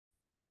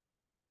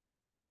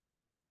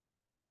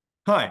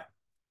Hi.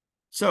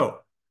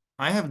 So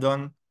I have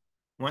done,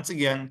 once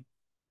again,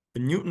 the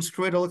Newton's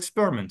Cradle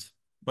experiment,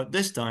 but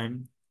this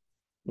time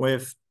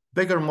with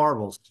bigger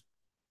marbles.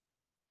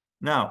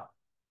 Now,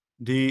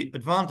 the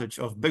advantage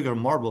of bigger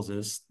marbles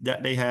is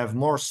that they have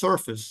more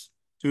surface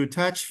to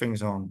attach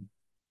things on.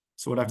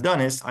 So what I've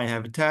done is I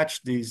have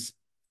attached these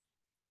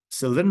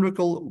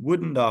cylindrical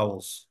wooden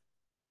dowels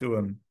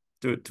to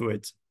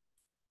it.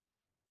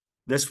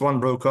 This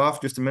one broke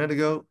off just a minute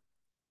ago,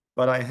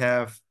 but I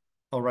have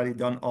already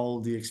done all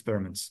the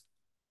experiments.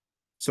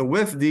 So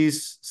with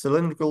these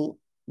cylindrical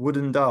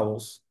wooden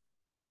dowels,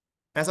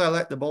 as I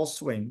let the ball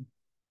swing,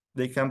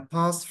 they can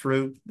pass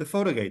through the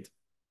photogate.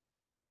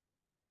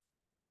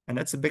 And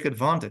that's a big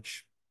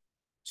advantage.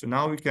 So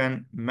now we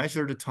can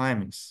measure the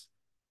timings.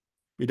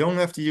 We don't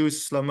have to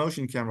use slow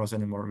motion cameras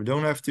anymore. We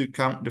don't have to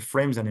count the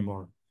frames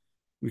anymore.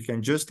 We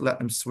can just let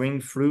them swing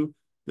through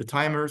the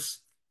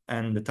timers,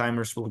 and the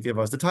timers will give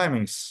us the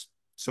timings.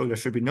 So there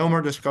should be no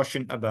more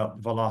discussion about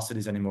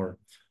velocities anymore.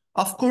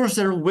 Of course,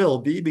 there will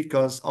be,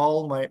 because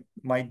all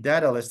my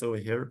data list over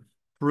here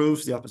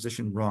proves the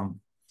opposition wrong.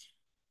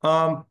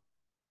 I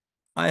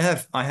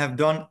have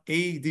done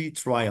 80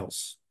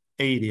 trials,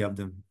 80 of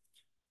them.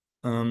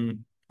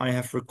 I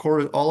have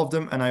recorded all of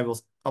them, and I will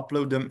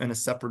upload them in a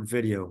separate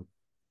video.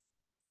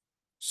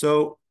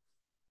 So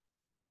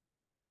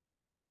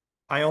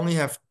I only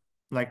have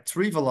like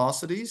 3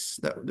 velocities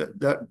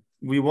that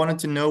we wanted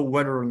to know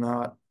whether or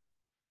not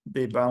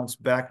they bounce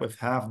back with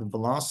half the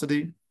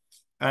velocity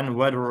and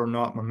whether or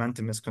not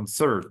momentum is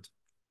conserved.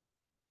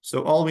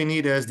 So all we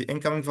need is the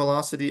incoming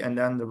velocity and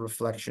then the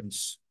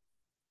reflections.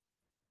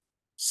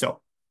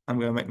 So I'm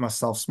going to make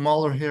myself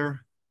smaller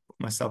here, put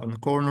myself in the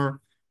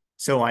corner.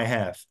 So I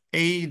have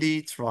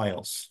 80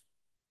 trials,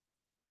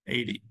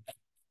 80.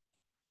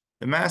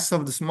 The mass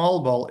of the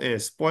small ball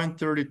is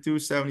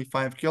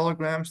 0.3275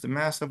 kilograms. The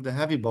mass of the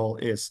heavy ball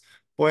is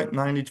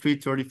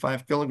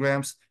 0.9335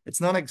 kilograms.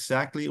 It's not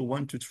exactly a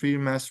 1-to-3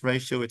 mass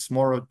ratio. It's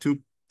more a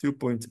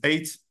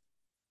 2.8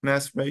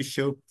 mass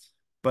ratio,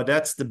 but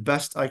that's the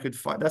best I could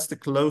find. That's the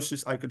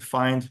closest I could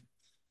find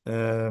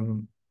for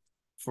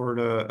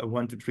the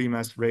 1-to-3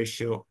 mass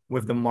ratio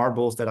with the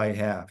marbles that I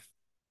have.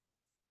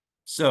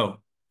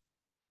 So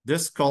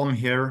this column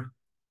here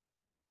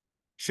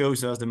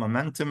shows us the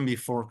momentum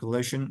before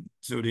collision.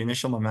 So the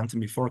initial momentum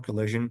before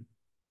collision.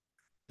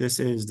 This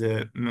is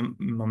the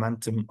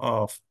momentum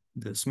of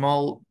the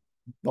small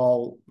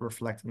ball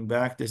reflecting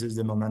back. This is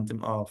the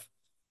momentum of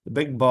the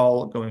big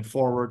ball going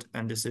forward.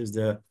 And this is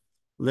the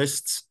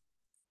list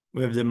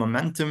with the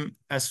momentum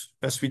as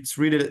we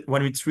treated it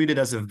when we treat it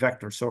as a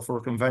vector. So for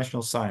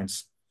conventional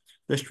science,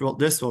 this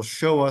will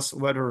show us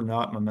whether or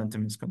not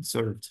momentum is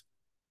conserved.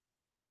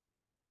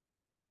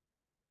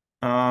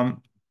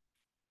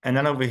 And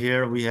then over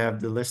here, we have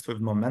the list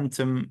with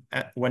momentum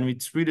when we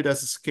treat it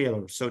as a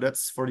scalar. So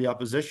that's for the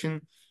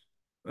opposition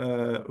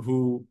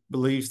who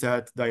believes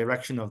that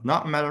direction does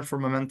not matter for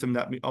momentum,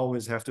 that we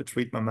always have to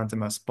treat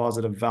momentum as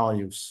positive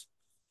values.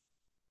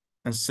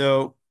 And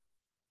so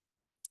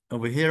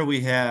over here,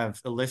 we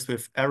have a list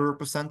with error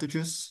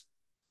percentages.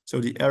 So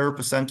the error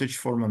percentage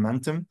for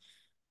momentum.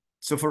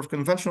 So for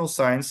conventional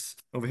science,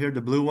 over here, the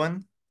blue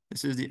one,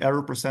 this is the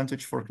error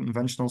percentage for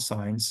conventional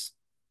science.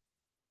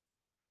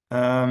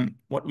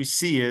 What we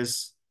see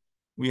is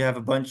we have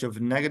a bunch of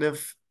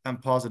negative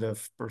and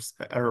positive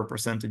error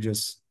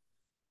percentages.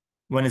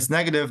 When it's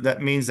negative,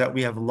 that means that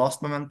we have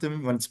lost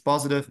momentum. When it's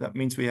positive, that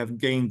means we have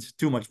gained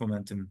too much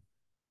momentum.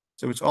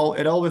 So it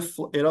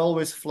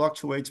always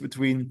fluctuates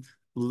between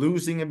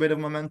losing a bit of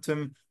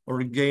momentum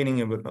or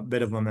gaining a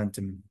bit of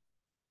momentum.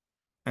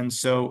 And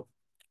so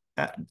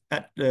at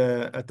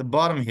the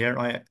bottom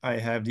here, I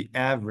have the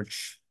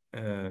average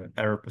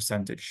error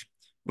percentage,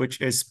 which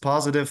is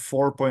positive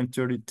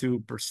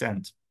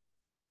 4.32%.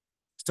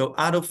 So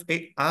out of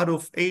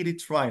 80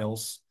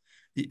 trials,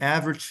 the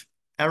average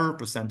error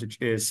percentage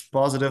is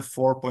positive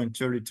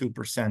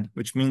 4.32%,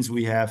 which means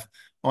we have,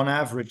 on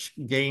average,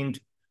 gained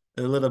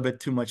a little bit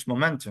too much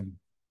momentum.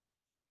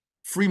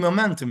 Free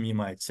momentum, you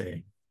might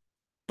say.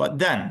 But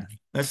then,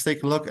 let's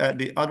take a look at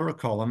the other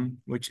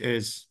column, which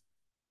is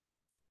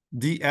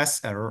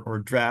DS error or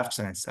draft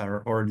science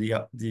error, or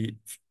the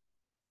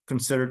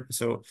considered.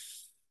 So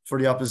for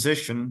the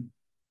opposition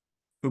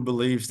who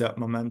believes that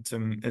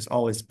momentum is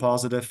always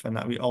positive and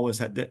that we always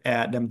had to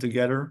add them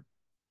together.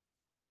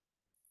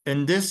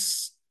 In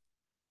this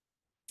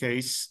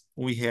case,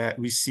 we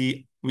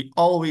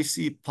always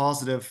see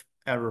positive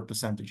error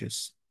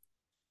percentages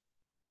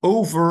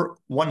over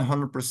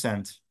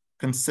 100%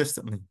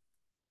 consistently.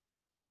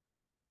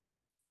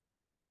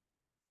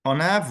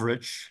 On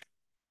average,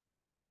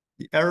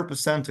 the error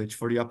percentage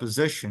for the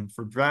opposition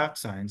for draft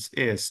science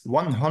is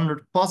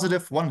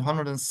positive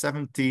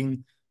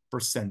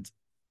 117%.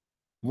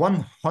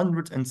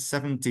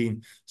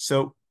 117.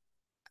 So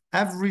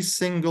every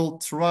single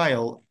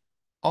trial,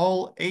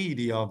 all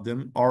 80 of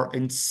them are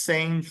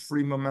insane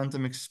free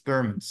momentum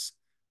experiments.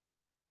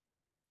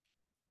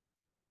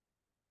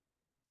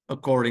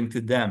 According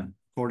to them,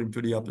 according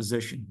to the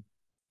opposition.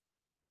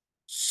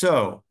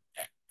 So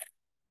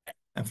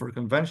And for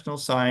conventional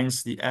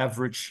science, the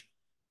average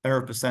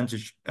error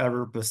percentage,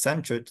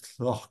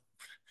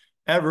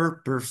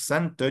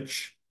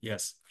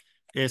 yes,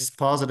 is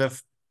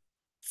positive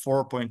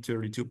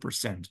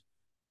 4.32%.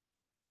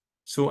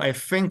 So I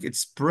think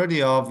it's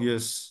pretty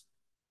obvious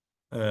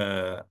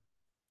for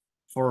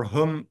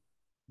whom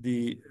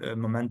the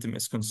momentum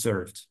is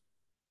conserved.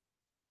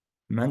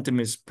 Momentum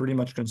is pretty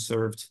much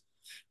conserved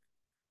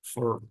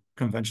for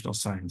conventional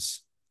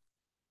science.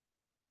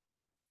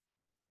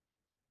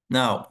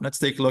 Now, let's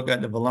take a look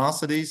at the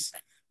velocities.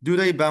 Do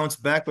they bounce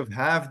back with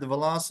half the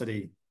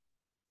velocity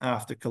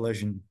after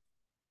collision?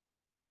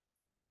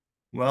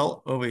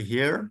 Well, over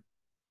here.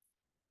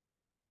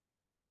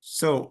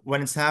 So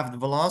when it's half the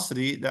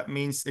velocity, that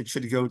means it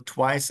should go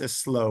twice as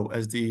slow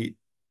as the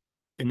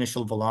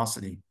initial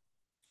velocity.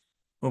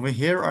 Over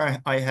here,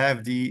 I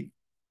have the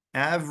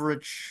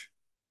average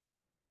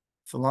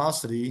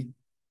velocity.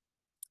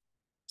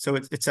 So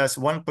it says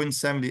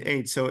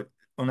 1.78. So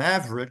on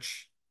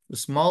average, the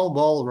small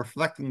ball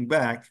reflecting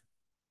back,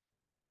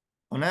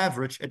 on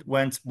average, it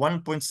went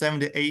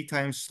 1.78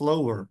 times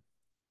slower.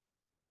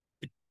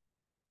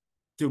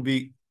 To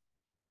be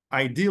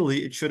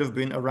ideally, it should have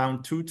been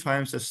around 2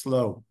 times as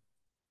slow,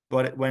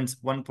 but it went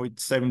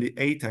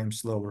 1.78 times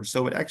slower.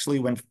 So it actually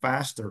went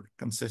faster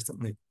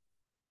consistently.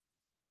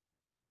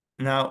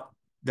 Now,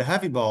 the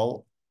heavy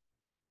ball,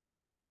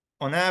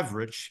 on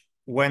average,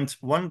 went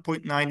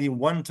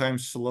 1.91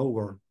 times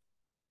slower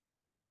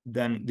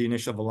than the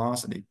initial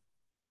velocity.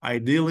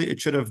 Ideally, it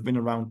should have been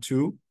around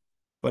 2,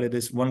 but it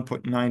is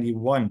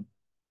 1.91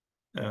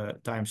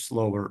 times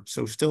slower.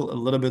 So still a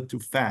little bit too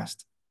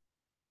fast.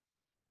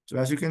 So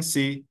as you can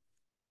see,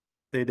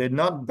 they did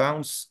not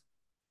bounce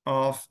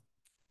off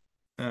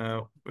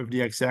with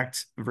the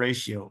exact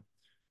ratio.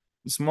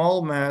 The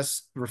small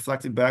mass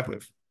reflected back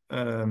with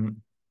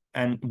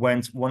and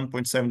went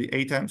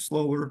 1.78 times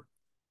slower,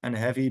 and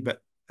heavy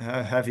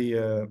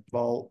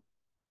ball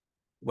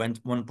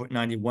went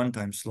 1.91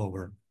 times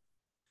slower,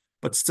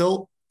 but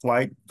still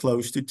quite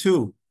close to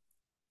 2.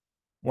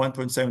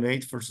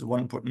 1.78 versus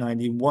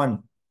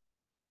 1.91.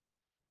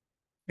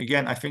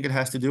 Again, I think it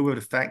has to do with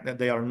the fact that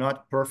they are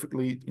not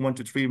perfectly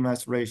 1-to-3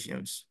 mass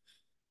ratios.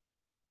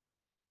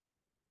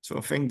 So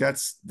I think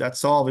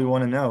that's all we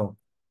want to know.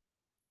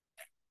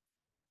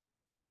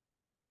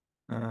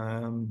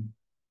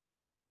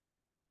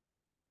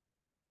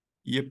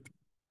 Yep.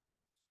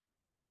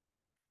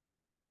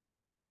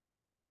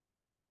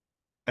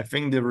 I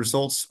think the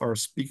results are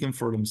speaking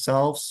for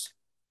themselves.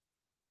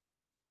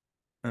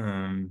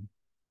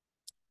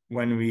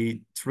 When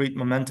we treat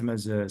momentum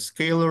as a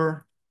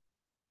scalar,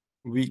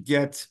 we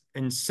get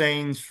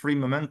insane free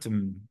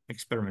momentum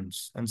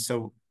experiments. And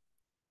so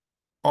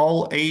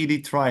all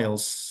 80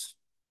 trials,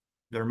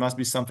 there must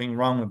be something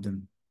wrong with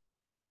them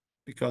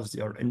because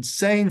they are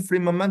insane free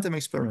momentum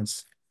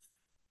experiments.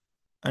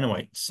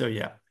 Anyway, so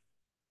yeah,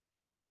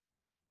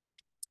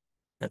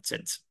 that's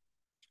it.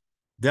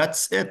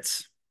 That's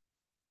it.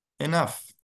 Enough.